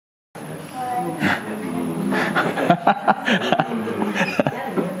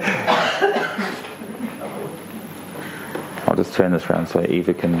I'll just turn this around so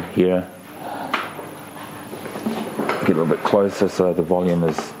Eva can hear. Get a little bit closer so the volume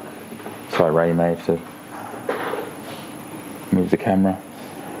is... Sorry, Ray, you may have to move the camera.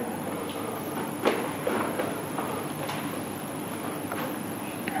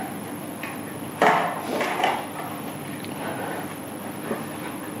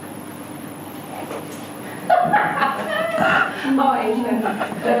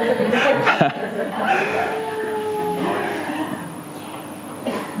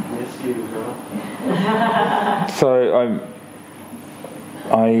 So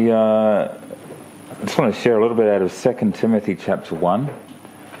I just want to share a little bit out of 2 Timothy chapter 1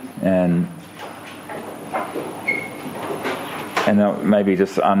 and maybe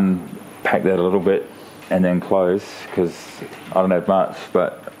just unpack that a little bit and then close, because I don't have much,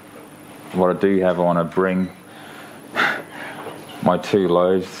 but what I do have, I want to bring my 2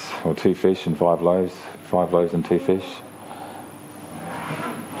 loaves, or 2 fish and 5 loaves, 5 loaves and 2 fish.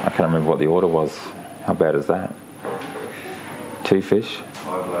 I can't remember what the order was. How bad is that? 2 fish,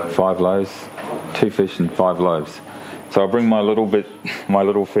 5 loaves, 2 fish and 5 loaves. So I'll bring my little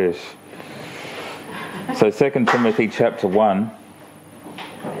fish. So 2 Timothy chapter 1,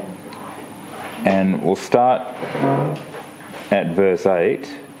 and we'll start at verse 8,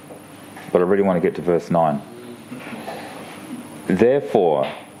 but I really want to get to verse 9.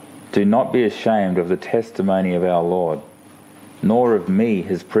 Therefore, do not be ashamed of the testimony of our Lord, nor of me,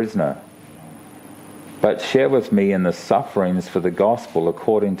 his prisoner, but share with me in the sufferings for the gospel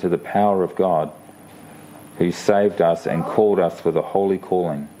according to the power of God, who saved us and called us with a holy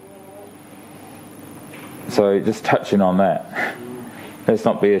calling. So just touching on that. Let's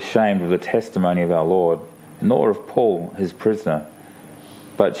not be ashamed of the testimony of our Lord, nor of Paul, his prisoner,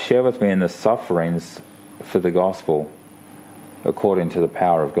 but share with me in the sufferings for the gospel according to the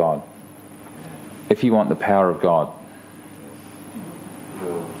power of God. If you want the power of God,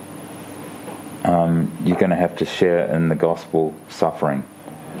 you're going to have to share in the gospel suffering.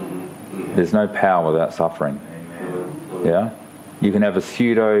 There's no power without suffering. Yeah? You can have a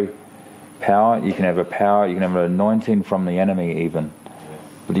pseudo power, you can have a power, you can have an anointing from the enemy even.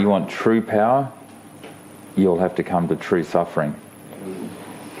 But do you want true power? You'll have to come to true suffering.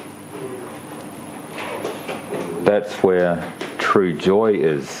 That's where true joy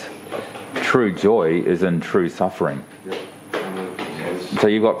is. True joy is in true suffering. So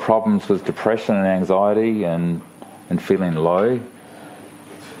you've got problems with depression and anxiety and feeling low,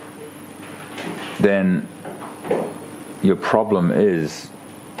 then your problem is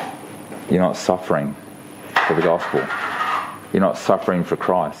you're not suffering for the gospel. You're not suffering for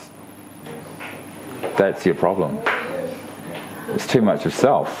Christ. That's your problem. It's too much of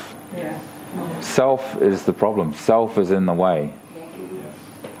self. Self is the problem. Self is in the way.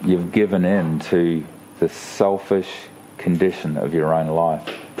 You've given in to the selfish condition of your own life,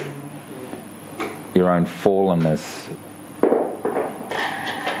 your own fallenness.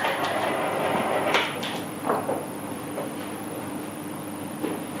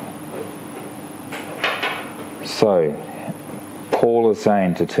 So, Paul is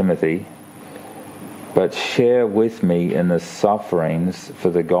saying to Timothy, but share with me in the sufferings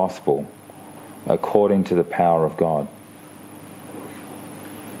for the gospel according to the power of God.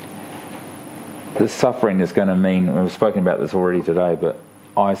 This suffering is going to mean, we've spoken about this already today, but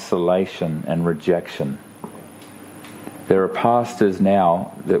isolation and rejection. There are pastors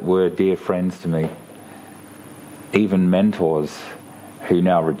now that were dear friends to me, even mentors, who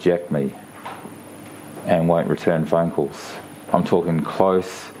now reject me and won't return phone calls. I'm talking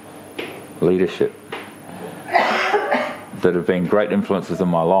close leadership that have been great influences in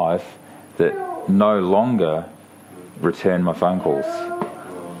my life that no longer return my phone calls.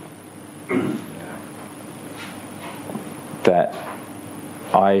 That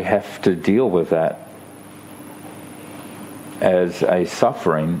I have to deal with that as a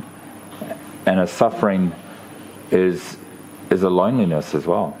suffering, and a suffering is a loneliness as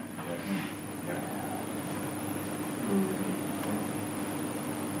well.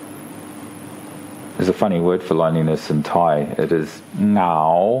 There's a funny word for loneliness in Thai. It is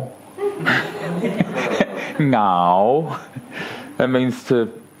ngao. Ngao. That means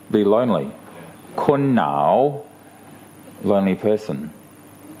to be lonely. Kun ngao. Lonely person.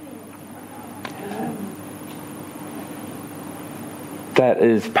 That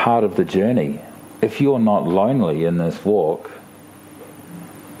is part of the journey. If you're not lonely in this walk,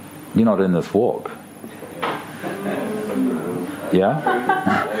 you're not in this walk. Yeah?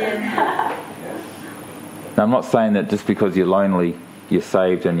 Now, I'm not saying that just because you're lonely you're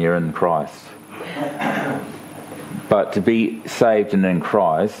saved and you're in Christ. But to be saved and in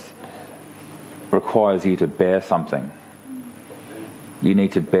Christ requires you to bear something. You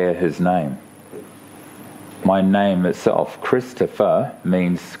need to bear his name. My name itself, Christopher,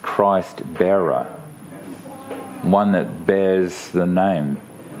 means Christ bearer. One that bears the name.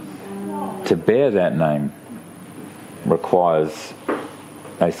 To bear that name requires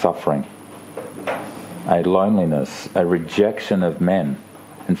a suffering, a loneliness, a rejection of men.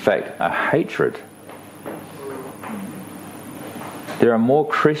 In fact, a hatred. There are more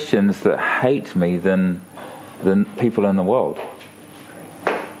Christians that hate me than people in the world.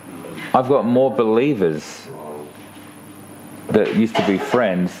 I've got more believers that used to be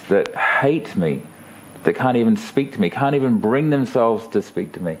friends that hate me, that can't even speak to me, can't even bring themselves to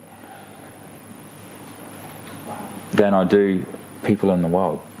speak to me, than I do people in the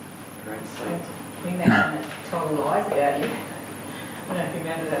world. We met that told lies about you. I don't know if you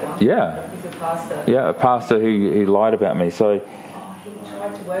remember that one. Yeah. He's a pastor. Yeah, a pastor who lied about me. So he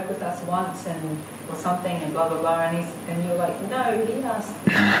tried to work with us once or something and blah, blah, blah. And you're like, no, he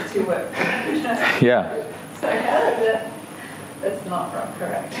asked to work. yeah. So how is that? That's not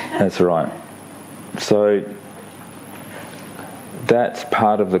correct. That's right. So that's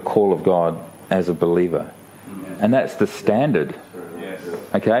part of the call of God as a believer. And that's the standard.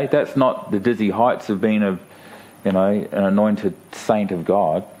 Okay? That's not the dizzy heights of being an anointed saint of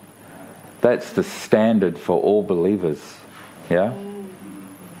God. That's the standard for all believers. Yeah?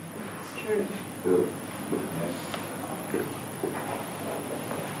 It's true.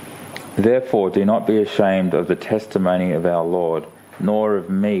 Therefore, do not be ashamed of the testimony of our Lord, nor of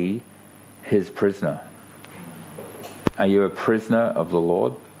me, his prisoner. Are you a prisoner of the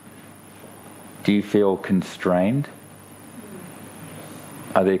Lord? Do you feel constrained?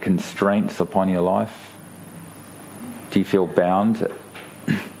 Are there constraints upon your life? Do you feel bound?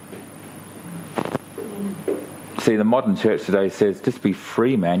 See, the modern church today says, just be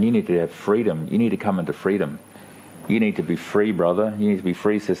free, man. You need to have freedom. You need to come into freedom. You need to be free, brother. You need to be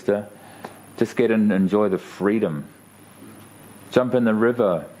free, sister. Just get in and enjoy the freedom. Jump in the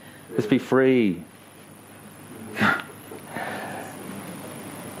river. Just be free.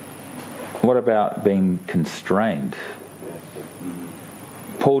 What about being constrained?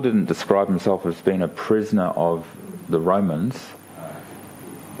 Paul didn't describe himself as being a prisoner of the Romans.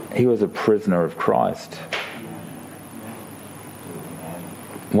 He was a prisoner of Christ.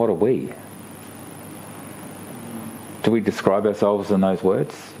 What are we? Do we describe ourselves in those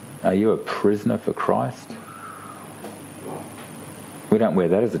words? Are you a prisoner for Christ? We don't wear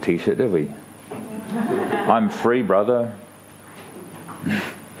that as a t-shirt, do we? I'm free, brother.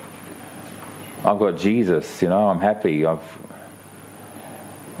 I've got Jesus, I'm happy. All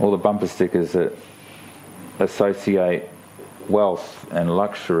the bumper stickers that associate wealth and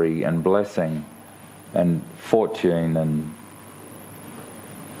luxury and blessing and fortune and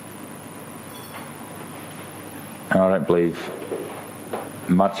I don't believe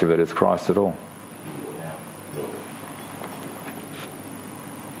much of it is Christ at all.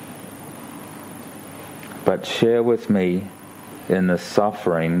 But share with me in the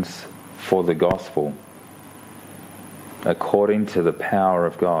sufferings for the gospel, according to the power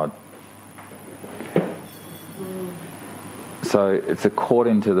of God. So it's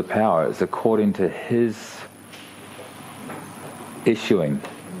according to the power. It's according to his issuing.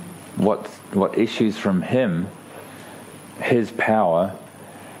 What issues from him, his power,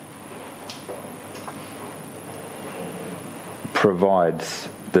 provides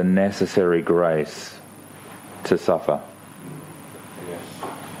the necessary grace to suffer.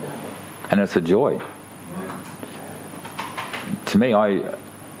 And it's a joy. To me,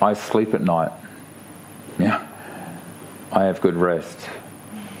 I sleep at night. Yeah. I have good rest.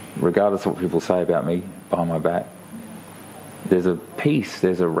 Regardless of what people say about me behind my back. There's a peace,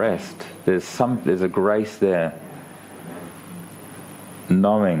 there's a rest, there's a grace there.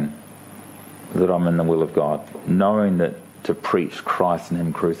 Knowing that I'm in the will of God. Knowing that to preach Christ and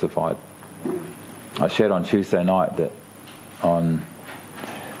him crucified. I shared on Tuesday night that on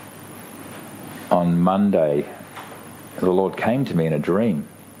Monday, the Lord came to me in a dream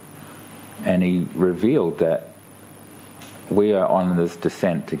and he revealed that we are on this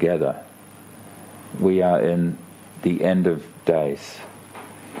descent together. We are in the end of days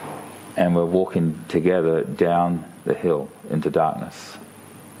and we're walking together down the hill into darkness.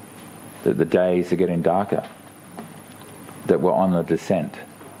 That the days are getting darker. That we're on the descent.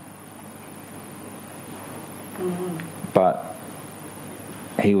 But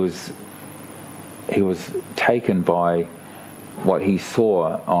he was taken by what he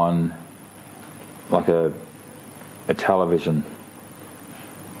saw on like a television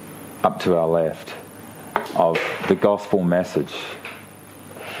up to our left of the gospel message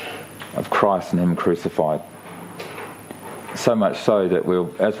of Christ and Him crucified. So much so that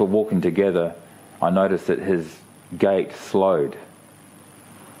as we're walking together, I noticed that his gait slowed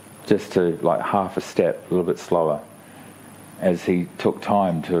just to like half a step, a little bit slower, as he took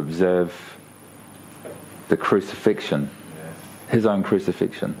time to observe the crucifixion, his own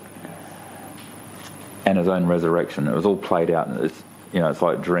crucifixion, and his own resurrection. It was all played out. It's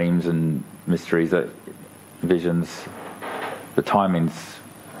like dreams and mysteries, visions. The timing's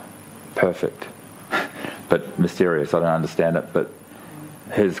perfect, but mysterious. I don't understand it. But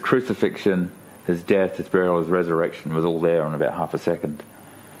his crucifixion, his death, his burial, his resurrection was all there in about half a second.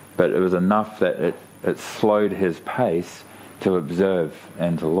 But it was enough that it slowed his pace to observe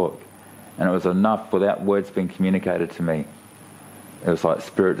and to look. And it was enough without words being communicated to me. It was like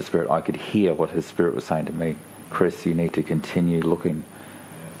spirit to spirit. I could hear what his spirit was saying to me. Chris, you need to continue looking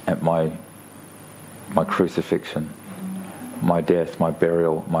at my crucifixion, my death, my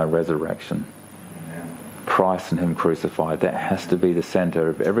burial, my resurrection. Christ and Him crucified. That has to be the centre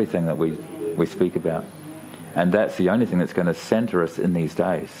of everything that we speak about. And that's the only thing that's going to centre us in these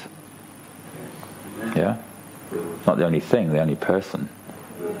days. Yeah? Not the only thing, the only person.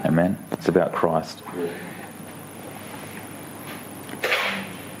 Amen? It's about Christ.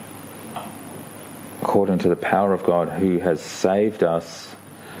 According to the power of God who has saved us,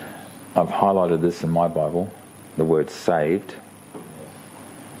 I've highlighted this in my Bible, the word saved.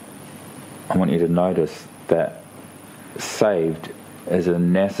 I want you to notice that saved is a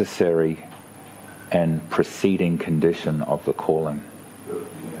necessary and preceding condition of the calling.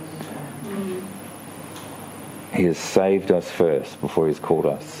 He has saved us first before He's called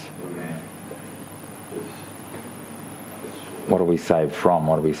us. What are we saved from?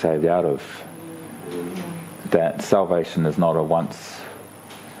 What are we saved out of? That salvation is not a once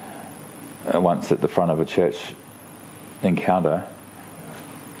at the front of a church encounter.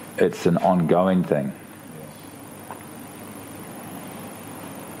 It's an ongoing thing.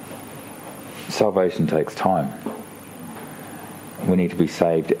 Salvation takes time. We need to be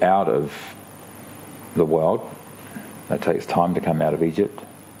saved out of the world. That takes time to come out of Egypt.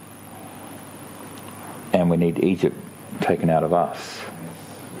 And we need Egypt taken out of us.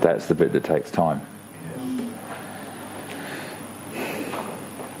 That's the bit that takes time.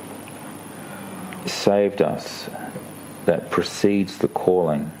 Saved us, that precedes the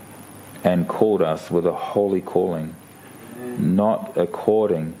calling, and called us with a holy calling, not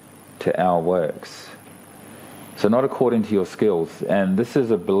according to our works. So not according to your skills. And this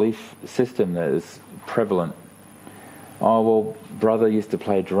is a belief system that is prevalent. Oh, well, brother used to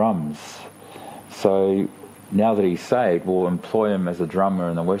play drums, so now that he's saved, we'll employ him as a drummer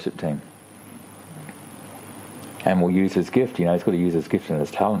in the worship team. And we'll use his gift. He's got to use his gift and his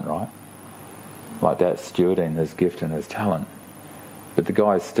talent, right? Like that, stewarding his gift and his talent. But the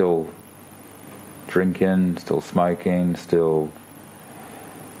guy's still drinking, still smoking, still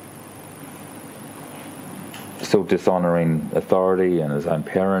dishonouring authority and his own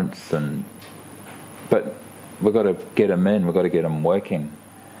parents. But we've got to get him in, we've got to get him working.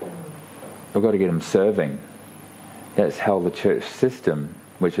 We've got to get him serving. That's how the church system,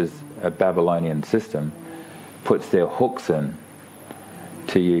 which is a Babylonian system, puts their hooks in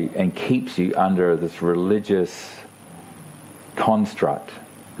to you and keeps you under this religious construct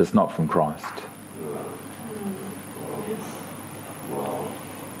that's not from Christ.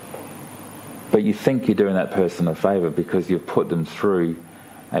 But you think you're doing that person a favour because you've put them through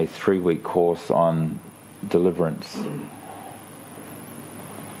a 3-week course on deliverance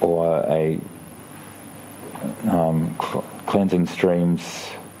or a cleansing streams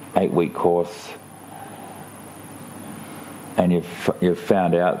 8-week course, and you've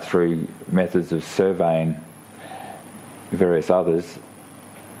found out through methods of surveying various others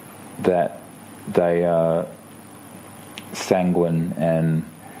that they are sanguine and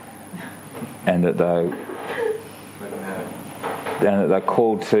that they're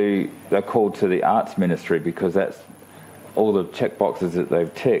called to the arts ministry because that's all the check boxes that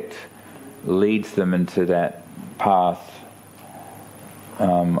they've ticked leads them into that path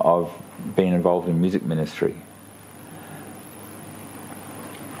of being involved in music ministry.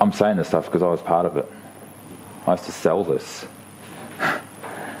 I'm saying this stuff because I was part of it. I used to sell this.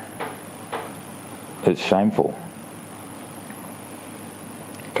 It's shameful.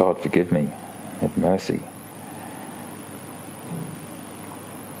 God forgive me. Have mercy.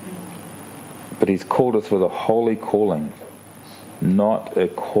 But He's called us with a holy calling, not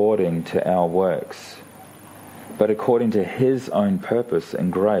according to our works, but according to His own purpose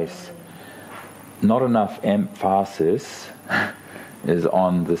and grace. Not enough emphasis is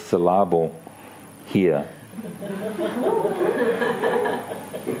on the syllable here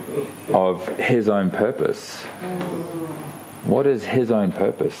of his own purpose. What is his own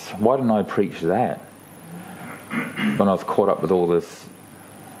purpose? Why didn't I preach that when I was caught up with all this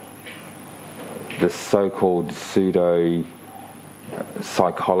so-called pseudo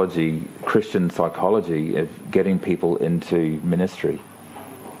psychology, Christian psychology of getting people into ministry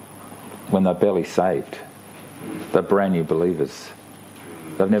when they're barely saved? They're brand new believers.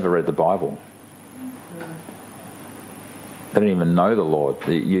 They've never read the Bible. They don't even know the Lord.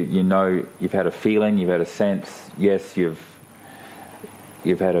 You know, you've had a feeling, you've had a sense. Yes, you've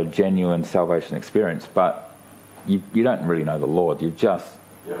had a genuine salvation experience, but you don't really know the Lord. You've just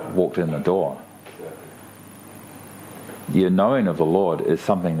walked in the door. Your knowing of the Lord is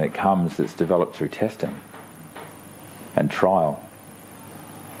something that's developed through testing and trial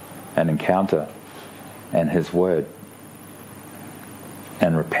and encounter and his word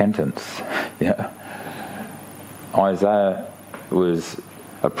and repentance. Yeah. Isaiah was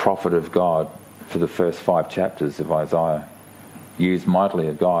a prophet of God for the first 5 chapters of Isaiah, used mightily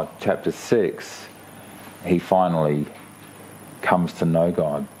of God. Chapter 6, he finally comes to know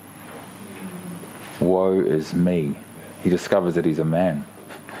God. Woe is me. He discovers that he's a man.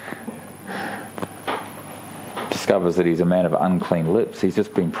 Discovers that he's a man of unclean lips. He's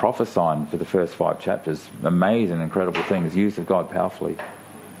just been prophesying for the first 5 chapters. Amazing, incredible things, used of God powerfully.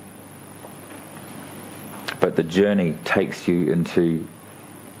 But the journey takes you into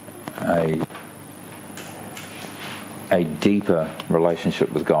a deeper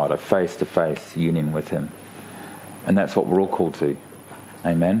relationship with God, a face-to-face union with him. And that's what we're all called to.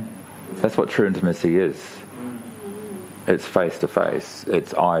 Amen? That's what true intimacy is. It's face-to-face.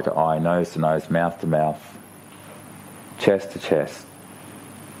 It's eye-to-eye, nose-to-nose, mouth-to-mouth, chest-to-chest.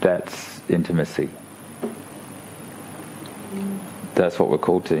 That's intimacy. That's what we're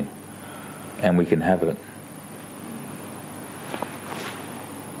called to. And we can have it.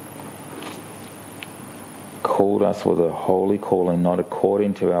 Called us with a holy calling, not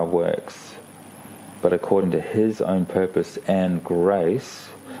according to our works, but according to his own purpose and grace,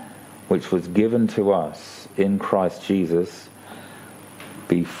 which was given to us in Christ Jesus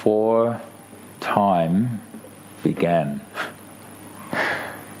before time began.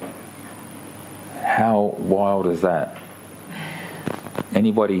 How wild is that?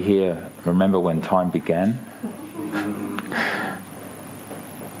 Anybody here remember when time began?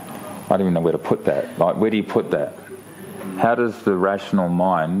 I don't even know where to put that. Like, where do you put that? How does the rational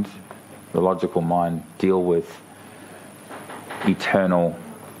mind, the logical mind, deal with eternal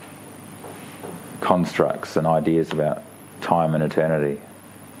constructs and ideas about time and eternity?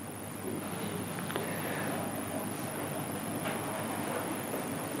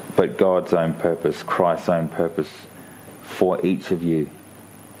 But God's own purpose, Christ's own purpose for each of you,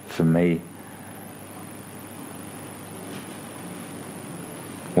 for me,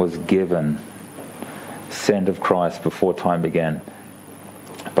 was given, sent of Christ before time began,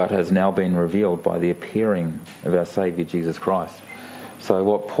 but has now been revealed by the appearing of our Saviour Jesus Christ. So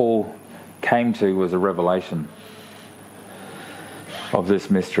what Paul came to was a revelation of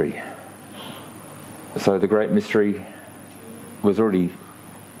this mystery. So the great mystery was already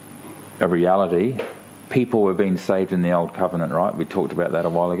a reality. People were being saved in the Old Covenant, right? We talked about that a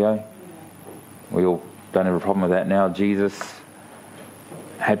while ago. We all don't have a problem with that now. Jesus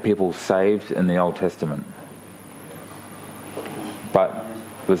had people saved in the Old Testament, but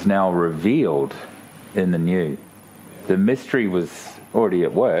was now revealed in the New. The mystery was already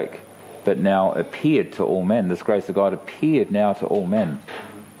at work, but now appeared to all men. This grace of God appeared now to all men.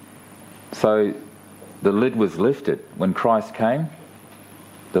 So the lid was lifted. When Christ came,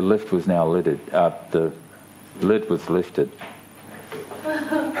 the lift was now lidded. The lid was lifted.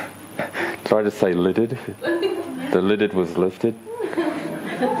 Did I just say lidded? The lidded was lifted.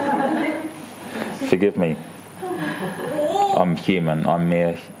 Forgive me. I'm human. I'm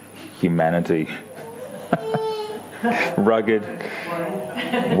mere humanity. Rugged.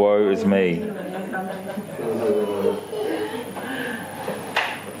 Woe is me.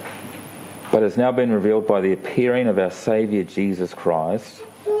 But has now been revealed by the appearing of our Saviour Jesus Christ.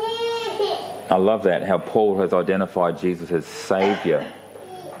 I love that, how Paul has identified Jesus as Saviour,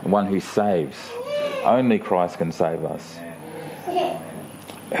 the one who saves. Only Christ can save us.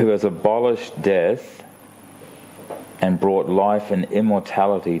 Who has abolished death and brought life and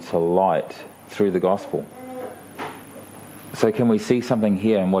immortality to light through the gospel. So can we see something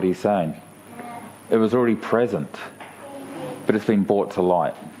here in what he's saying? It was already present, but it's been brought to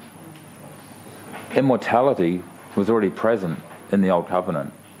light. Immortality was already present in the Old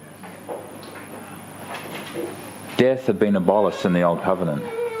Covenant. Death had been abolished in the Old Covenant.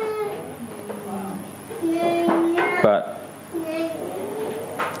 But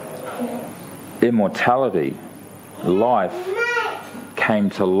immortality, life,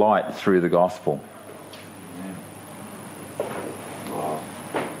 came to light through the gospel.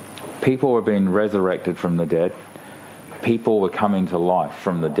 People were being resurrected from the dead. People were coming to life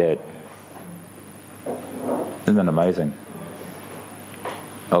from the dead. Isn't that amazing?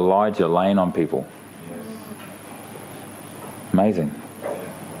 Elijah laying on people. Amazing.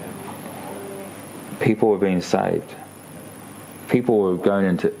 People were being saved. People were going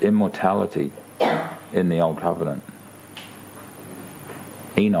into immortality in the Old Covenant.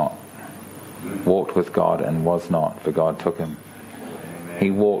 Enoch walked with God and was not, for God took him.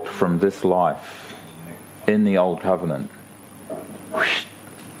 He walked from this life in the Old Covenant.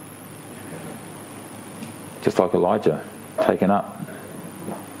 Just like Elijah, taken up.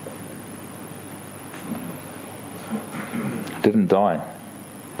 Didn't die.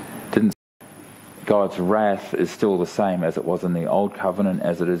 God's wrath is still the same as it was in the Old Covenant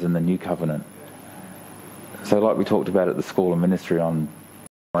as it is in the New Covenant. So like we talked about at the School of Ministry on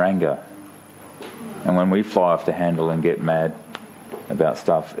anger. And when we fly off the handle and get mad about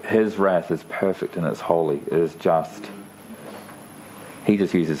stuff, his wrath is perfect and it's holy. It is just. He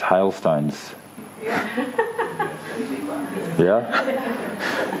just uses hailstones. Yeah?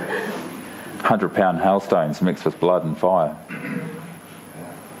 100-pound hailstones mixed with blood and fire.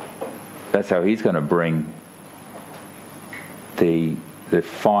 That's how he's going to bring the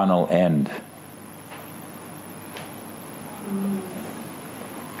final end.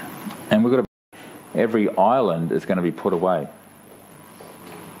 And we've got every island is going to be put away.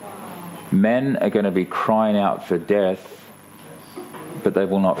 Men are going to be crying out for death, but they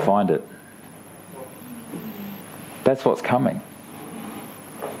will not find it. That's what's coming.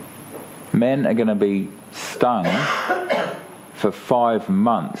 Men are going to be stung for 5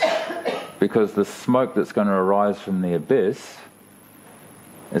 months because the smoke that's going to arise from the abyss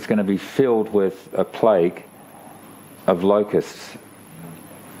is going to be filled with a plague of locusts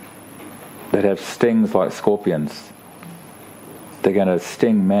that have stings like scorpions. They're going to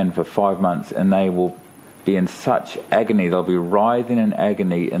sting men for 5 months, and they will be in such agony. They'll be writhing in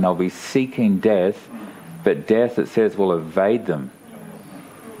agony, and they'll be seeking death, but death, it says, will evade them.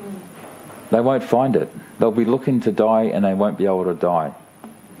 They won't find it. They'll be looking to die, and they won't be able to die.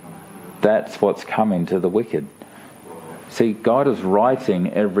 That's what's coming to the wicked. See, God is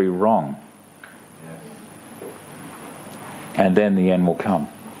righting every wrong. And then the end will come.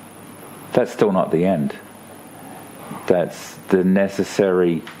 That's still not the end. That's the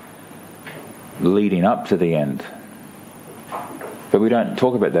necessary leading up to the end. But we don't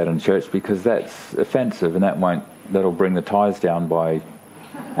talk about that in church because that's offensive, and that'll bring the tithes down by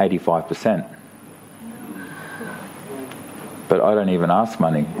 85%. But I don't even ask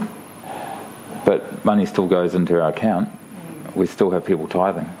money. But money still goes into our account. We still have people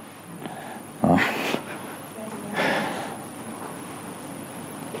tithing.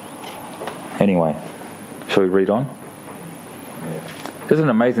 Anyway, shall we read on? Isn't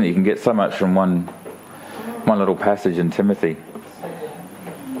it amazing that you can get so much from one little passage in Timothy?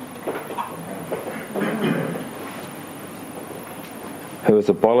 Who has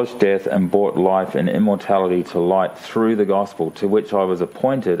abolished death and brought life and immortality to light through the gospel, to which I was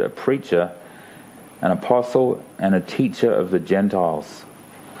appointed a preacher, an apostle, and a teacher of the Gentiles.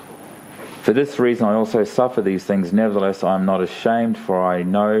 For this reason I also suffer these things, nevertheless I am not ashamed, for I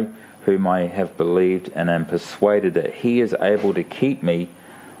know whom I have believed, and am persuaded that he is able to keep me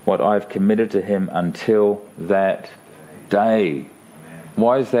what I have committed to him until that day.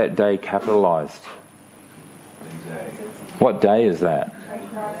 Why is that day capitalized? What day is that?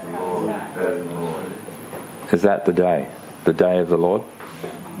 Is that the day? The day of the Lord?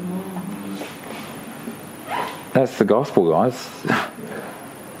 That's the gospel, guys.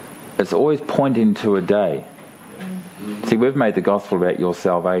 It's always pointing to a day. See, we've made the gospel about your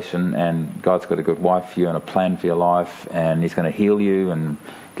salvation, and God's got a good wife for you and a plan for your life, and he's going to heal you and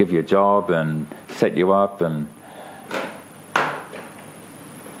give you a job and set you up, and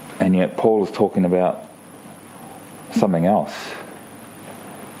yet Paul is talking about something else.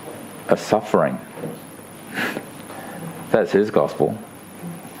 A suffering. That's his gospel.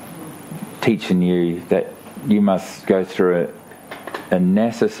 Teaching you that you must go through a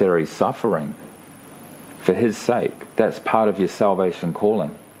necessary suffering for his sake. That's part of your salvation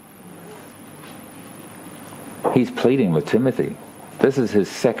calling. He's pleading with Timothy. This is his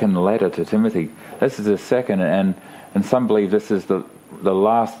second letter to Timothy. This is his second, and some believe this is the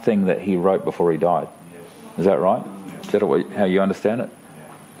last thing that he wrote before he died. Is that right? Is that how you understand it?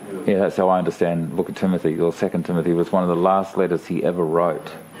 Yeah, that's how I understand Book of Timothy, or 2 Timothy was one of the last letters he ever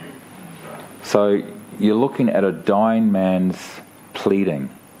wrote. So you're looking at a dying man's pleading.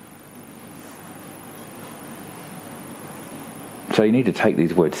 So you need to take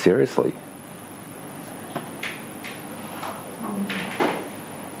these words seriously.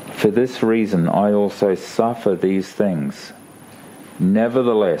 For this reason I also suffer these things.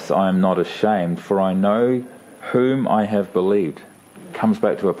 Nevertheless, I am not ashamed, for I know whom I have believed. Comes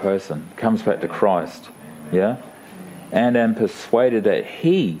back to a person, comes back to Christ, yeah? And am persuaded that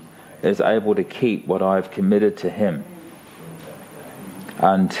he is able to keep what I have committed to him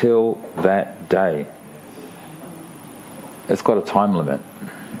until that day. It's got a time limit.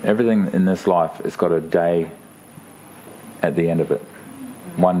 Everything in this life has got a day at the end of it.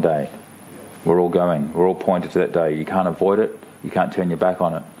 One day. We're all going. We're all pointed to that day. You can't avoid it. You can't turn your back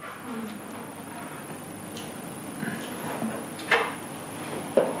on it.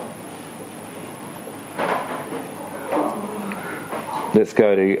 Let's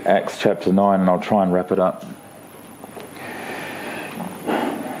go to Acts chapter 9 and I'll try and wrap it up.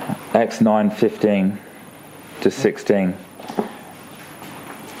 Acts 9:15 to 16.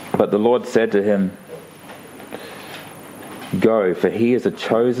 But the Lord said to him, Go, for he is a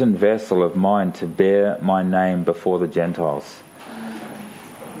chosen vessel of mine to bear my name before the Gentiles.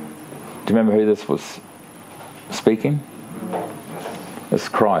 Do you remember who this was speaking? It's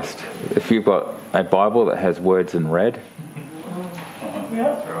Christ. If you've got a Bible that has words in red,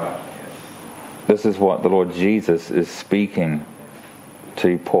 this is what the Lord Jesus is speaking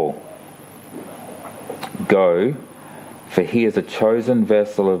to Paul. Go, for he is a chosen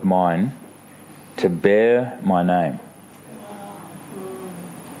vessel of mine to bear my name.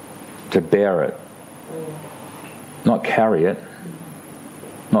 To bear it. Not carry it.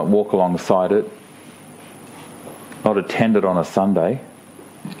 Not walk alongside it. Not attend it on a Sunday.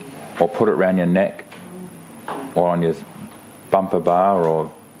 Or put it around your neck. Or on your bumper bar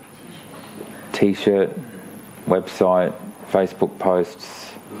or t-shirt, website, Facebook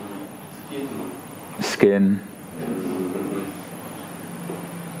posts, skin.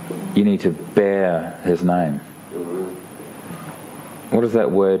 You need to bear his name. What does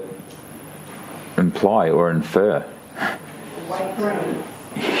that word imply or infer?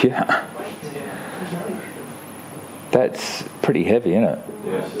 Yeah. That's pretty heavy, isn't it?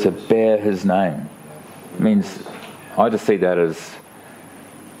 Yes, to bear his name. It means, I just see that as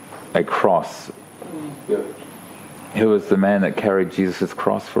a cross. Yep. Who was the man that carried Jesus'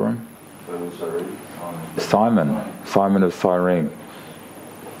 cross for him? Simon of Cyrene.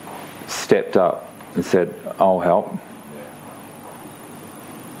 Stepped up and said, I'll help.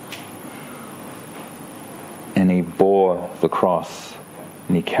 And he bore the cross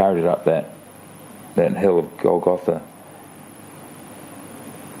and he carried it up that hill of Golgotha.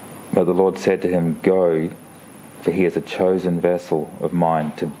 But the Lord said to him, Go, for he is a chosen vessel of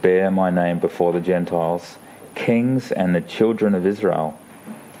mine to bear my name before the Gentiles, kings and the children of Israel.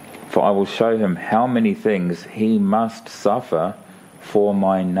 For I will show him how many things he must suffer for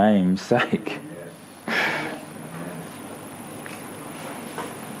my name's sake.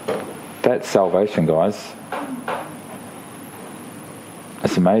 That's salvation, guys.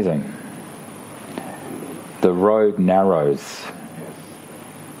 It's amazing. The road narrows.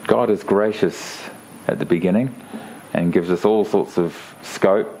 God is gracious at the beginning and gives us all sorts of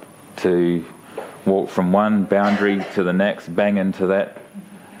scope to walk from one boundary to the next, bang into that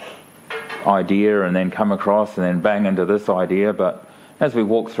idea and then come across and then bang into this idea. But as we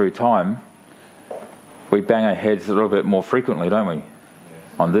walk through time, we bang our heads a little bit more frequently, don't we?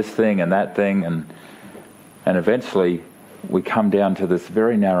 On this thing and that thing, and eventually we come down to this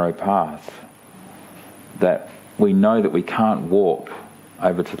very narrow path that we know that we can't walk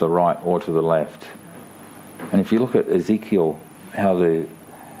over to the right or to the left. And if you look at Ezekiel, how the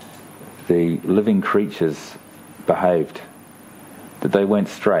living creatures behaved, that they went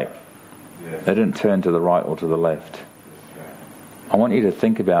straight. They didn't turn to the right or to the left. I want you to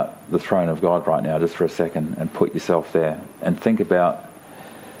think about the throne of God right now just for a second and put yourself there and think about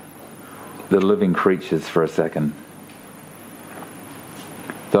the living creatures for a second.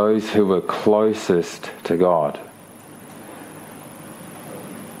 Those who were closest to God.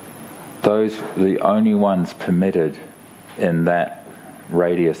 Those the only ones permitted in that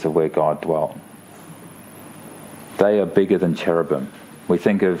radius of where God dwelt. They are bigger than cherubim. We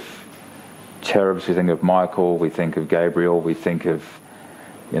think of cherubs, we think of Michael, we think of Gabriel, we think of,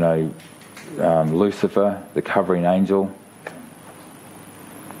 Lucifer, the covering angel.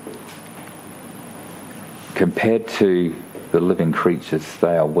 Compared to the living creatures,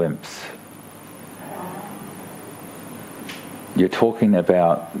 they are wimps. You're talking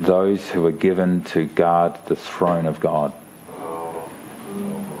about those who are given to guard the throne of God.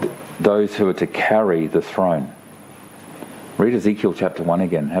 Those who are to carry the throne. Read Ezekiel chapter 1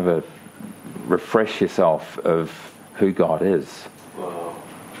 again. Refresh yourself of who God is.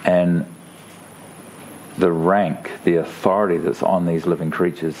 And the rank, the authority that's on these living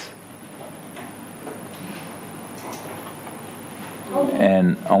creatures.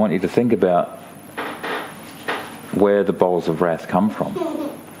 And I want you to think about where the bowls of wrath come from.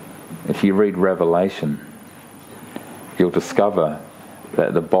 If you read Revelation, you'll discover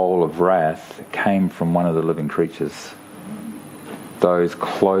that the bowl of wrath came from one of the living creatures. Those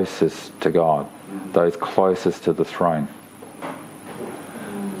closest to God, those closest to the throne.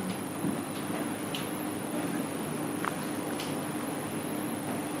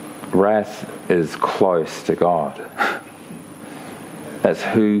 Wrath is close to God. That's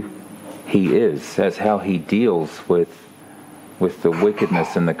who he is. That's how he deals with the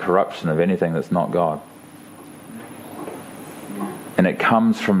wickedness and the corruption of anything that's not God. And it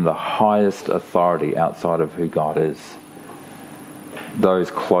comes from the highest authority outside of who God is.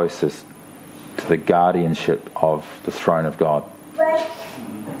 Those closest to the guardianship of the throne of God.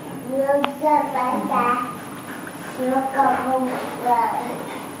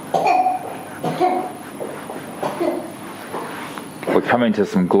 We're coming to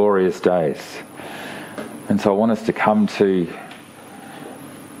some glorious days. And so I want us to come to,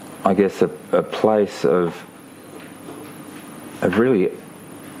 I guess, a place of really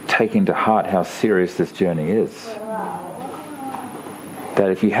taking to heart how serious this journey is. That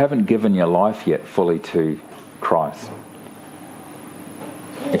if you haven't given your life yet fully to Christ,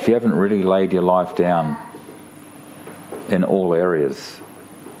 if you haven't really laid your life down in all areas,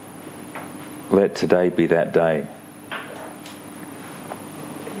 let today be that day.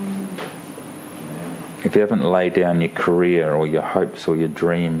 If you haven't laid down your career or your hopes or your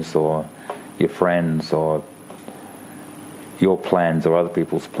dreams or your friends or your plans or other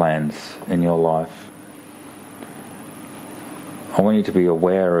people's plans in your life, I want you to be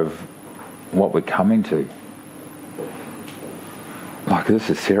aware of what we're coming to. Like, this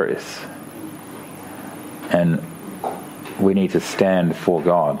is serious. And we need to stand for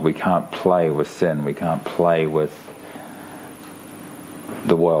God. We can't play with sin. We can't play with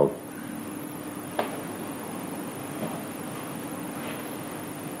the world.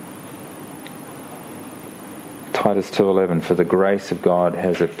 Titus 2:11, for the grace of God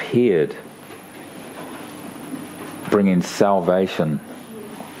has appeared, bringing salvation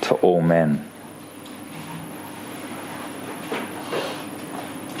to all men.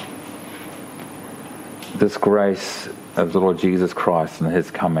 This grace of the Lord Jesus Christ and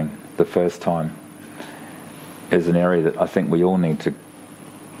his coming the first time is an area that I think we all need to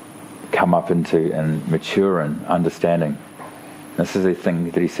come up into and mature in understanding. This is the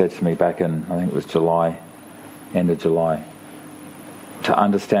thing that he said to me back in, I think it was July, end of July. To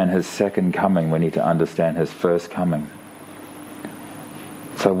understand his second coming, we need to understand his first coming.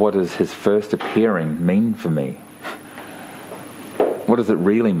 So what does his first appearing mean for me? What does it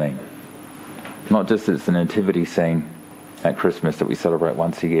really mean? Not just that it's a nativity scene at Christmas that we celebrate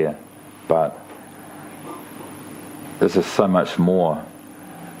once a year, but this is so much more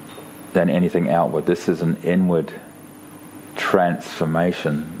than anything outward. This is an inward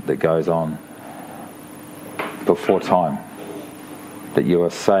transformation that goes on before time. That you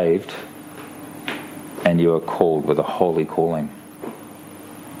are saved and you are called with a holy calling.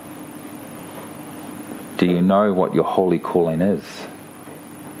 Do you know what your holy calling is?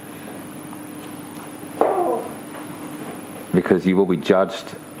 Because you will be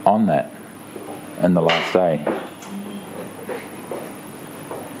judged on that in the last day.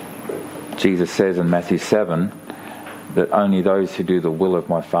 Jesus says in Matthew 7 that only those who do the will of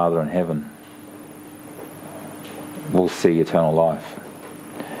my Father in heaven will see eternal life.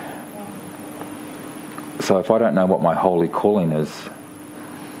 So if I don't know what my holy calling is,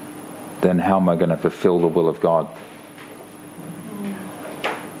 then how am I going to fulfill the will of God?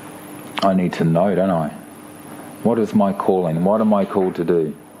 I need to know, don't I? What is my calling? What am I called to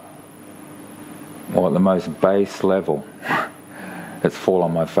do? Well, at the most base level, it's fall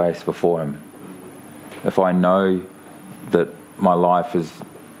on my face before him. If I know that my life is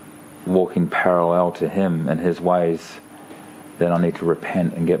walking parallel to him and his ways, then I need to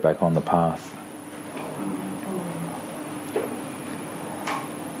repent and get back on the path.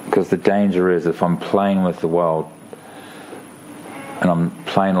 Because the danger is, if I'm playing with the world and I'm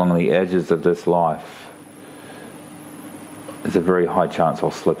playing along the edges of this life, there's a very high chance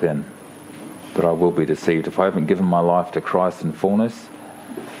I'll slip in, that I will be deceived. If I haven't given my life to Christ in fullness,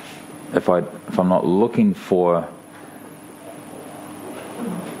 if I'm not looking for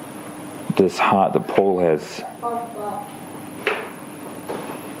this heart that Paul has.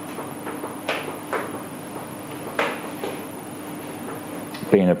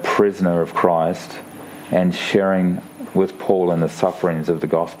 Being a prisoner of Christ and sharing with Paul in the sufferings of the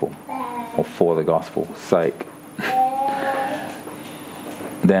gospel, or for the gospel's sake.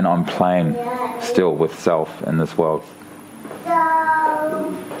 Then I'm playing still with self in this world.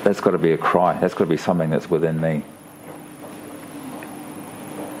 That's got to be a cry. That's got to be something that's within me.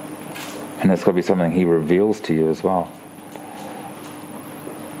 And that's got to be something he reveals to you as well.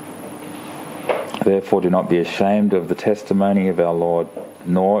 Therefore do not be ashamed of the testimony of our Lord,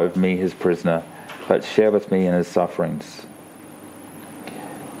 nor of me his prisoner, but share with me in his sufferings.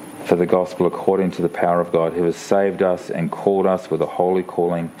 For the gospel according to the power of God, who has saved us and called us with a holy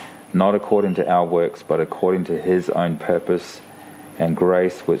calling, not according to our works, but according to his own purpose and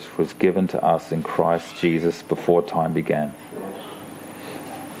grace which was given to us in Christ Jesus before time began.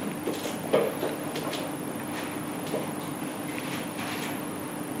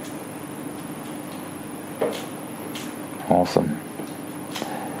 Awesome.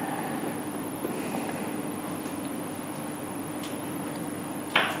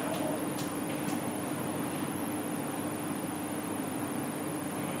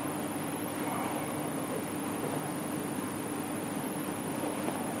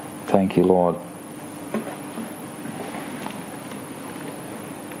 Thank you, Lord.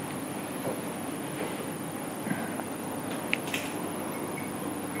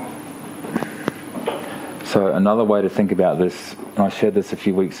 So another way to think about this, and I shared this a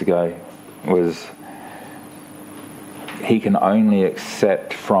few weeks ago, was he can only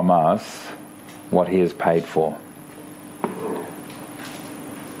accept from us what he has paid for.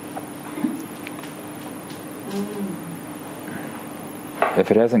 If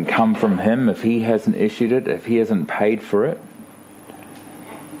it hasn't come from him, if he hasn't issued it, if he hasn't paid for it,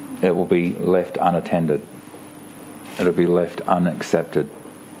 it will be left unattended. It'll be left unaccepted.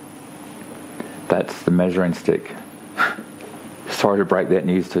 That's the measuring stick. Sorry to break that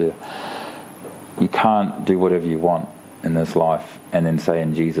news to you. You can't do whatever you want in this life and then say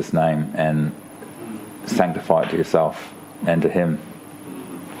in Jesus' name and sanctify it to yourself and to him.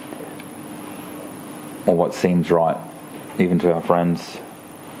 Or what seems right, even to our friends.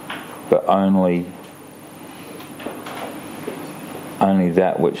 But only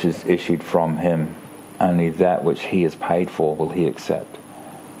that which is issued from him, only that which he has paid for will he accept.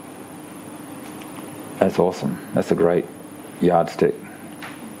 That's awesome. That's a great yardstick.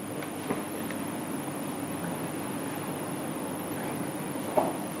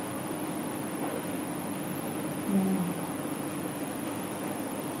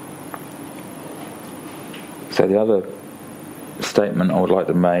 So the other statement I would like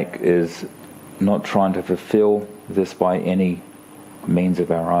to make is not trying to fulfill this by any means of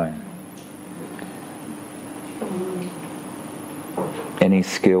our own. Any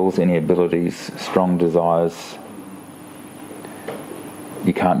skills, any abilities, strong desires,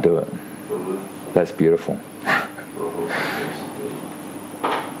 you can't do it. That's beautiful.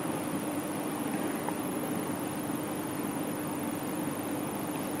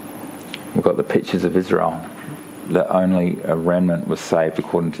 We've got the pictures of Israel, that only a remnant was saved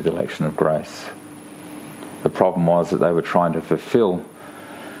according to the election of grace. The problem was that they were trying to fulfill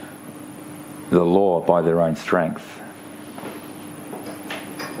the law by their own strength.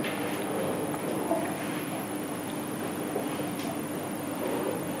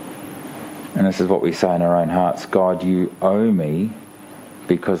 And this is what we say in our own hearts: God, you owe me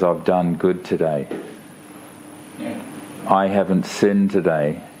because I've done good today. I haven't sinned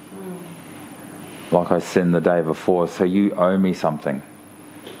today like I sinned the day before, so you owe me something.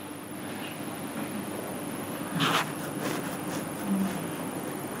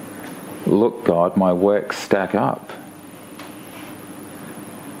 Look, God, my works stack up.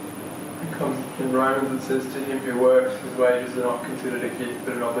 It comes in Romans, it says, to him who works, his wages are not considered a gift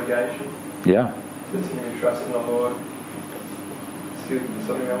but an obligation. Yeah. It's him who trusts in the Lord. It's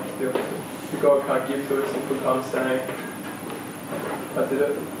something else to deal with. If God can't give to us, if we come saying, I did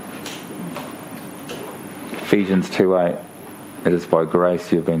it. Ephesians 2:8, it is by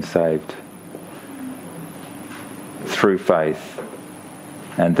grace you have been saved through faith,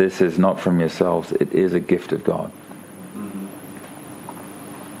 and this is not from yourselves, it is a gift of God.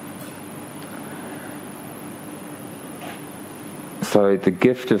 So the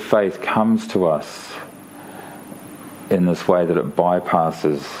gift of faith comes to us in this way that it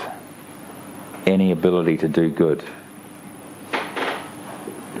bypasses any ability to do good.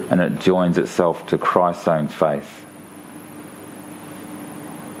 And it joins itself to Christ's own faith.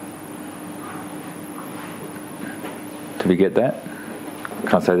 Do we get that?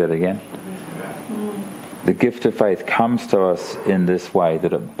 Can I say that again? The gift of faith comes to us in this way,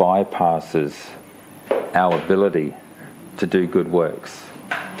 that it bypasses our ability to do good works.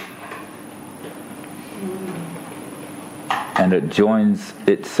 And it joins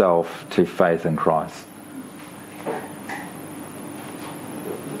itself to faith in Christ.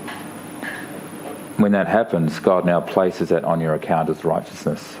 When that happens, God now places that on your account as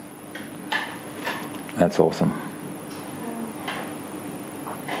righteousness. That's awesome.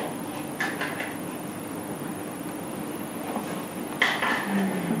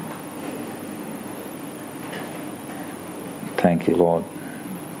 Thank you, Lord.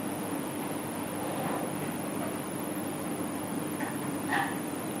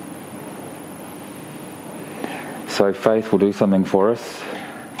 So faith will do something for us.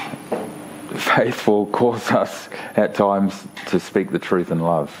 Faith will cause us at times to speak the truth in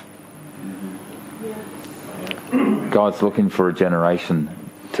love. God's looking for a generation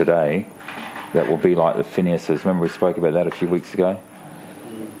today that will be like the Phineases. Remember we spoke about that a few weeks ago?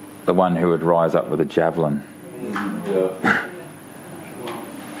 The one who would rise up with a javelin.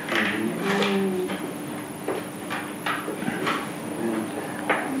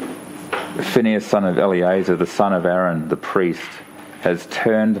 Phinehas, son of Eleazar, the son of Aaron, the priest, has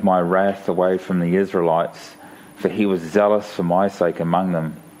turned my wrath away from the Israelites, for he was zealous for my sake among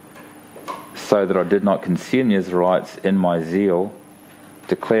them, so that I did not consume the Israelites in my zeal.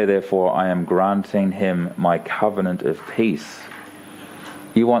 Declare therefore, I am granting him my covenant of peace.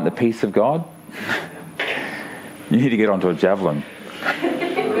 You want the peace of God? You need to get onto a javelin.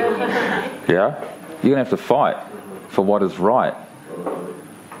 Yeah? You're going to have to fight for what is right.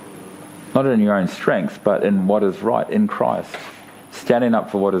 Not in your own strength, but in what is right in Christ. Standing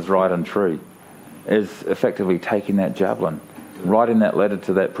up for what is right and true is effectively taking that javelin, writing that letter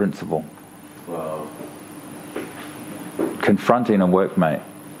to that principal. Wow. Confronting a workmate,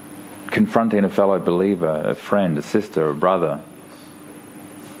 confronting a fellow believer, a friend, a sister, a brother.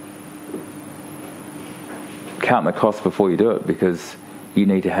 Count the cost before you do it, because you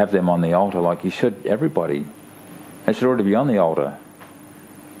need to have them on the altar like you should everybody. They should already be on the altar.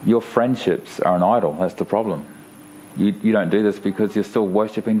 Your friendships are an idol. That's the problem. You don't do this because you're still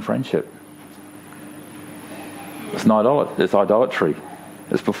worshipping friendship. It's idolatry.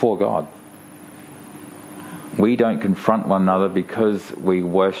 It's before God. We don't confront one another because we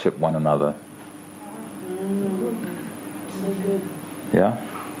worship one another. Yeah?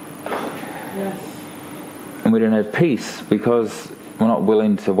 Yes. And we don't have peace because we're not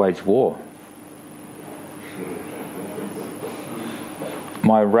willing to wage war.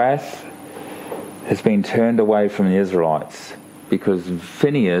 My wrath has been turned away from the Israelites because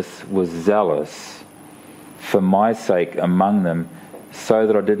Phinehas was zealous for my sake among them, so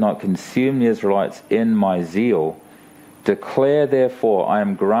that I did not consume the Israelites in my zeal. Declare therefore, I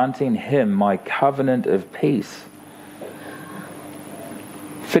am granting him my covenant of peace.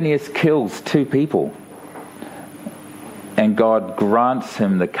 Phinehas kills 2 people, and God grants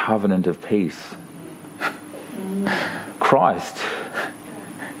him the covenant of peace. Christ.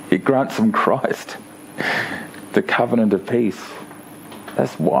 He grants him Christ, the covenant of peace.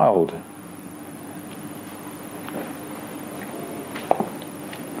 That's wild.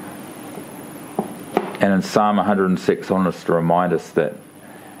 And in Psalm 106, I want us to remind us that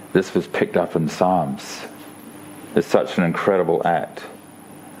this was picked up in Psalms. It's such an incredible act.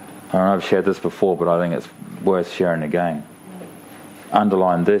 I know I've shared this before, but I think it's worth sharing again.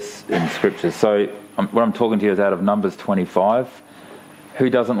 Underline this in Scripture. So what I'm talking to you is out of Numbers 25. Who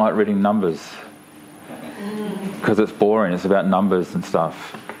doesn't like reading Numbers? Because it's boring. It's about numbers and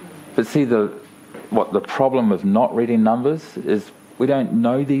stuff. But see, the problem with not reading Numbers is we don't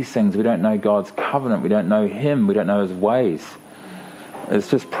know these things. We don't know God's covenant. We don't know Him. We don't know His ways. It's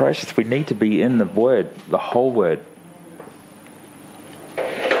just precious. We need to be in the Word, the whole Word.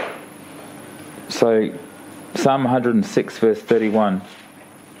 So, Psalm 106, verse 31.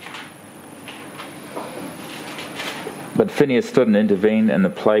 But Phinehas stood and intervened, and the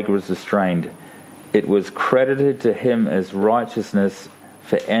plague was restrained. It was credited to him as righteousness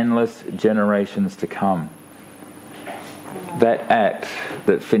for endless generations to come. That act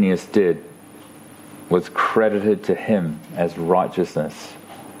that Phinehas did was credited to him as righteousness.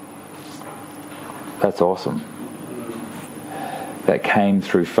 That's awesome. That came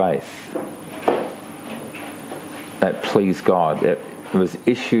through faith. That pleased God. It was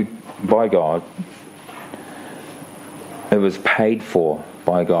issued by God. It was paid for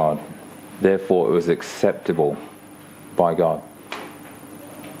by God. Therefore, it was acceptable by God.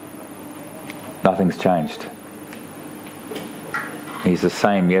 Nothing's changed. He's the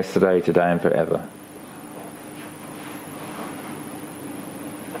same yesterday, today, and forever.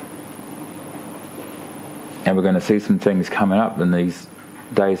 And we're going to see some things coming up in these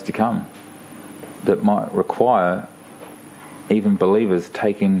days to come that might require even believers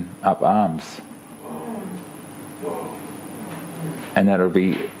taking up arms. And that will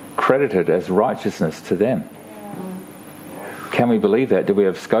be credited as righteousness to them. Can we believe that? Do we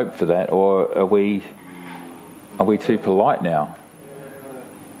have scope for that? Or are we too polite now?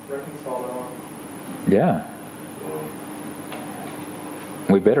 Yeah.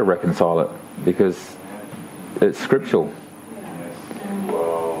 We better reconcile it because it's scriptural.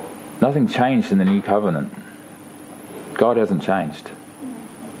 Nothing changed in the new covenant. God hasn't changed.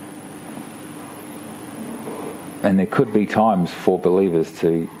 And there could be times for believers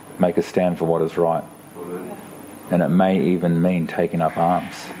to make a stand for what is right. And it may even mean taking up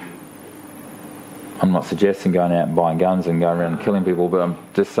arms. I'm not suggesting going out and buying guns and going around and killing people, but I'm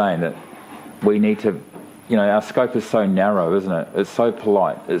just saying that we need to, our scope is so narrow, isn't it? It's so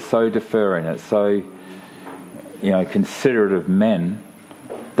polite, it's so deferring, it's so, considerate of men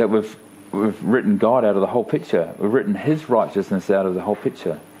that we've written God out of the whole picture. We've written His righteousness out of the whole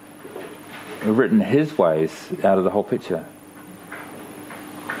picture. We've written His ways out of the whole picture.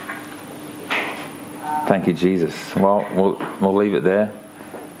 Thank you, Jesus. Well, we'll leave it there.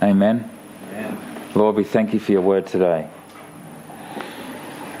 Amen. Amen. Lord, we thank you for your word today.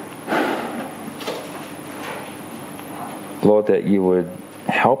 Lord, that you would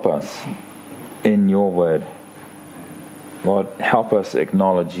help us in your word. Lord, help us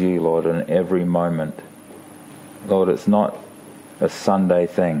acknowledge you, Lord, in every moment. Lord, it's not a Sunday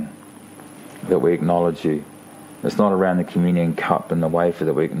thing that we acknowledge you. It's not around the communion cup and the wafer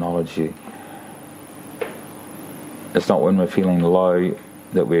that we acknowledge you. It's not when we're feeling low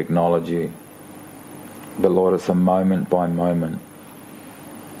that we acknowledge you. But Lord, it's a moment by moment,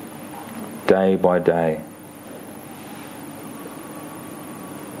 day by day.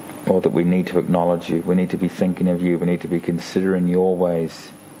 Lord, that we need to acknowledge you. We need to be thinking of you. We need to be considering your ways,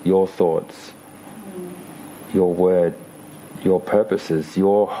 your thoughts, your word, your purposes,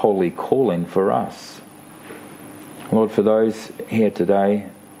 your holy calling for us. Lord, for those here today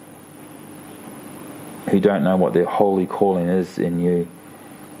who don't know what their holy calling is in you,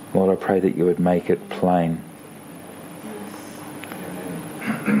 Lord, I pray that you would make it plain.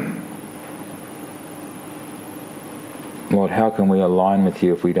 Lord, how can we align with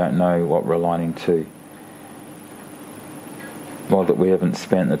you if we don't know what we're aligning to? Lord, that we haven't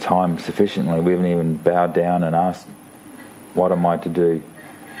spent the time sufficiently. We haven't even bowed down and asked, what am I to do?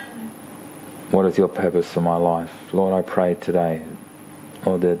 What is your purpose for my life? Lord, I pray today,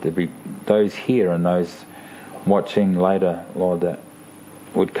 Lord, that there be those here and those watching later, Lord, that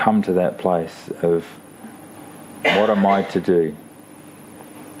would come to that place of, what am I to do?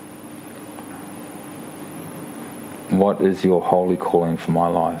 What is your holy calling for my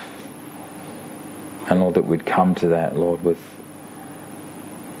life? And Lord, that we'd come to that, Lord, with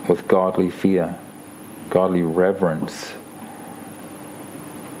godly fear, godly reverence,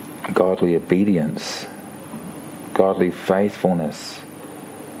 godly obedience, godly faithfulness.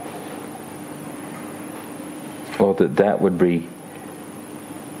 Lord, that would be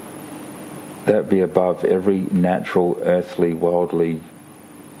above every natural, earthly, worldly,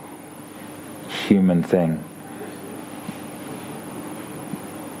 human thing.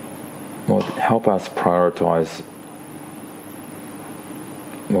 Lord, help us prioritize,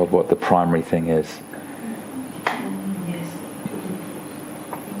 Lord, what the primary thing is.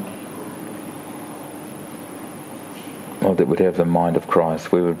 Lord, that we'd have the mind of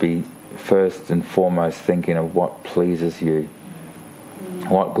Christ. We would be first and foremost thinking of what pleases you,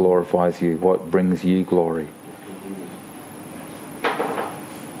 what glorifies you, what brings you glory.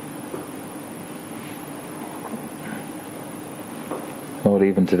 Lord,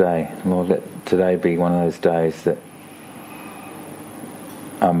 even today, Lord, let today be one of those days that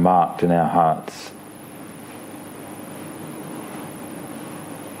are marked in our hearts.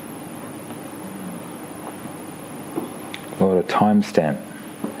 Lord, a timestamp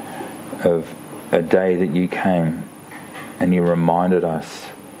of a day that you came and you reminded us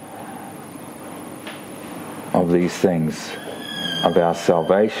of these things, of our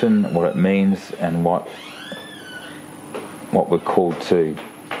salvation, what it means, and what we're called to,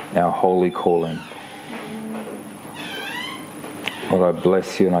 our holy calling. Lord, I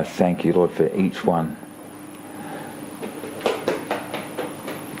bless you and I thank you, Lord, for each one.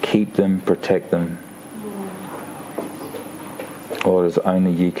 Keep them, protect them, Lord, as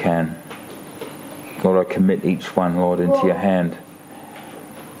only you can. Lord, I commit each one, Lord, into your hand,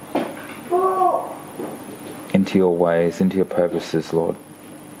 into your ways, into your purposes, Lord.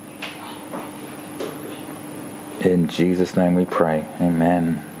 In Jesus' name we pray.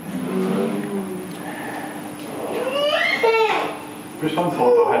 Amen. Chris, one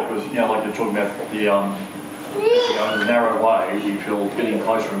thought I had was, like you're talking about the narrow way, you feel getting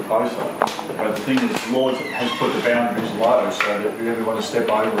closer and closer. But the thing is, the Lord has put the boundaries low so that if we ever want to step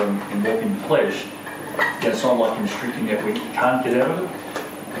over and walk in the flesh, it's not like constricting that we can't get out of it.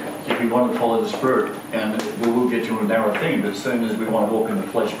 If we want to follow the Spirit, and we will get to a narrow thing, but as soon as we want to walk in the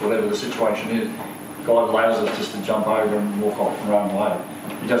flesh, whatever the situation is, God allows us just to jump over and walk off our own way.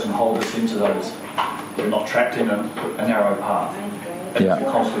 He doesn't hold us into those. We're not trapped in a narrow path. And if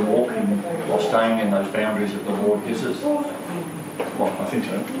we're constantly walking while staying in those boundaries that the Lord gives us. Well, I think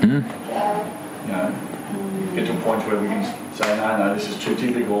so. Mm-hmm. Get to a point where we can say, no, this is too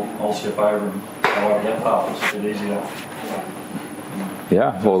difficult. I'll step over and go over that path. It's a bit easier.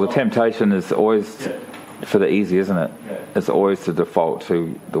 Yeah, well, the temptation is always for the easy, isn't it? Yeah. It's always to default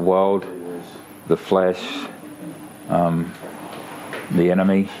to the world, the flesh, the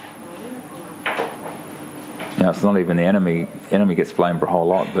enemy. It's not even the enemy. Enemy gets blamed for a whole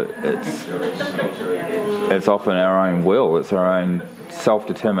lot, but it's often our own will. It's our own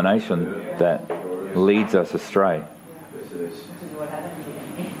self-determination that leads us astray.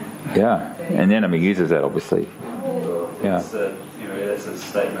 Yeah, and the enemy uses that, obviously. Yeah. That's a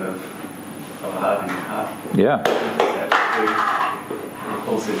statement of a hardening heart. Yeah.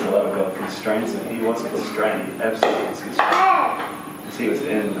 Paul says the love of God constrains him. He wasn't constrained. He absolutely was constrained. Because he was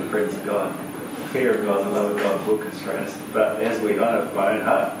in the presence of God. The fear of God and the love of God will constrain us. But as we own it, my own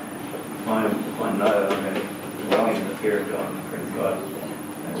heart, if I know that I'm going to dwell in the fear of God and the presence of God,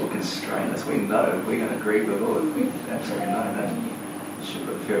 that will constrain us. We know we're going to grieve the Lord. We absolutely know that. We should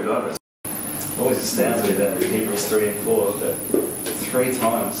put the fear of God. It always astounds me that in Hebrews 3 and 4 that 3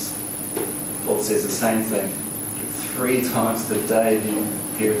 times Paul says the same thing. 3 times today you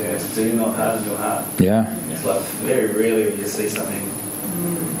hear this, do not harden your heart. Yeah. It's like very rarely when you see something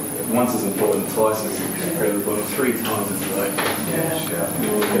once as important, twice as incredibly important, 3 times it's like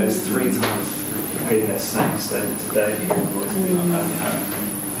goes 3 times repeating that same statement today you hear the voice, do not harden your heart.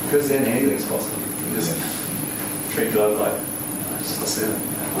 Because then anything's possible. You just treat God like just a servant.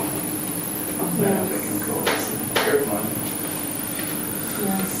 Terrifying.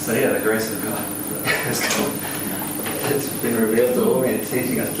 So the grace of God. It's been revealed to all men,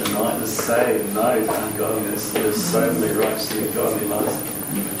 teaching us tonight to say no to ungodliness. There's so many righteous and godly loves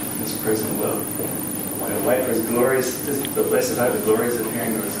in this present world. We're going to wait for His glorious, the blessed hope of glorious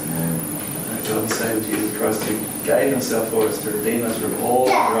appearing to us. God the Saviour Jesus Christ, who gave Himself for us to redeem us from all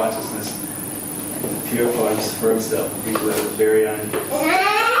unrighteousness and purify us for Himself, people that are very own,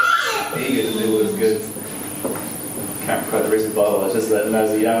 eager to do what is good. Can't quote the rest of the Bible. It's just that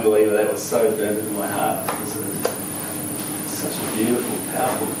as a young believer, that was so burned into my heart. Because it's such a beautiful,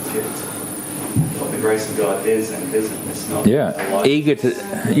 powerful gift. What the grace of God is and isn't. It's not. Yeah, eager to.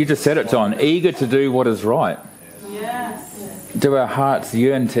 You just said it, John. Eager to do what is right. Yes. Do our hearts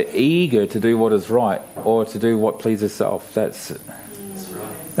yearn to eager to do what is right, or to do what pleases self? That's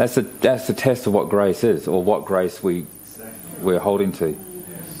the test of what grace is, or what grace we're holding to.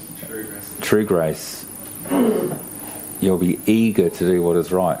 True grace. You'll be eager to do what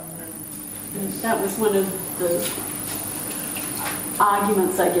is right. That was one of the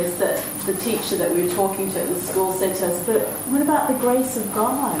arguments, I guess, that the teacher that we were talking to at the school said to us, but what about the grace of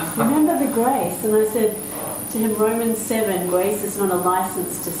God? Remember the grace? And I said to him, Romans 7, grace is not a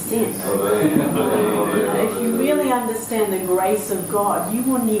license to sin. If you really understand the grace of God, you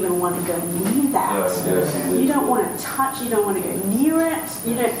wouldn't even want to go near that. You don't want to touch, you don't want to go near it.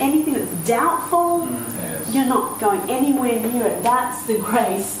 You know, anything that's doubtful, you're not going anywhere near it. That's the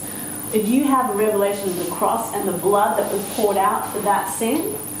grace. If you have a revelation of the cross and the blood that was poured out for that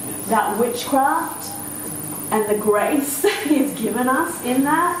sin, that witchcraft, and the grace that He has given us in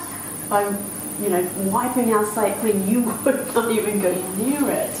that, by wiping our slate clean, you would not even go near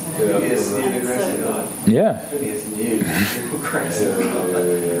it. Yes, the grace of God. Yeah. It is new. The grace of God.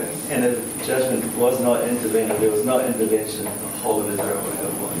 And the judgment was not intervened. There was not intervention. The whole of Israel would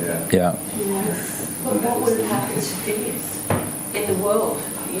have won. Yeah. Yes. But what would have happened to Phineas in the world?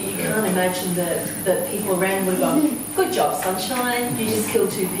 You can't imagine that people around would have gone, good job, sunshine, you just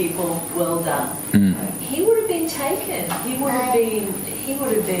killed 2 people, well done. He would have been taken. He would have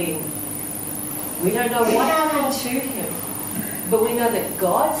been, we don't know what happened to him. But we know that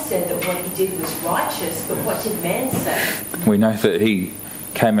God said that what He did was righteous, but what did man say? We know that He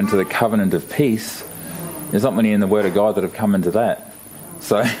came into the covenant of peace. There's not many in the Word of God that have come into that.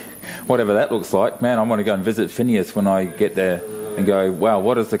 So whatever that looks like, man, I want to go and visit Phineas when I get there and go, wow,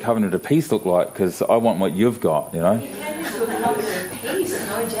 what does the covenant of peace look like? Because I want what you've got, He came into a covenant of peace,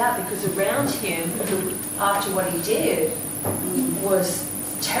 no doubt, because around him, after what he did, was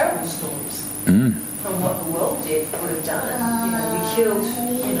terrible storms. from what the world did would have done. You know, we killed,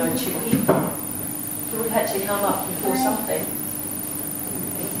 2 people. He would have had to come up before something.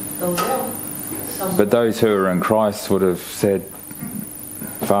 The law. But those who are in Christ would have said,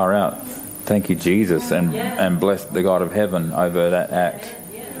 far out, thank you, Jesus, and blessed the God of heaven over that act.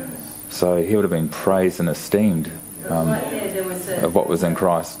 So he would have been praised and esteemed of what was in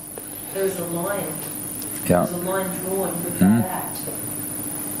Christ. There was a line. Yeah. There was a line drawn with that act.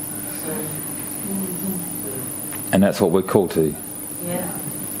 So, and that's what we're called to. yeah.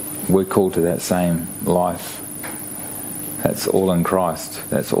 We're called to that same life. That's all in Christ.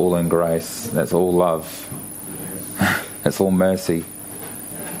 That's all in grace. That's all love. That's all mercy.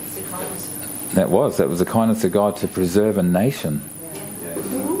 It's the kindness. That was the kindness of God to preserve a nation.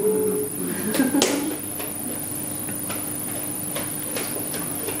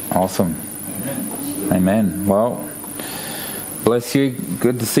 Awesome. Amen. Well, bless you.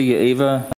 Good to see you, Eva.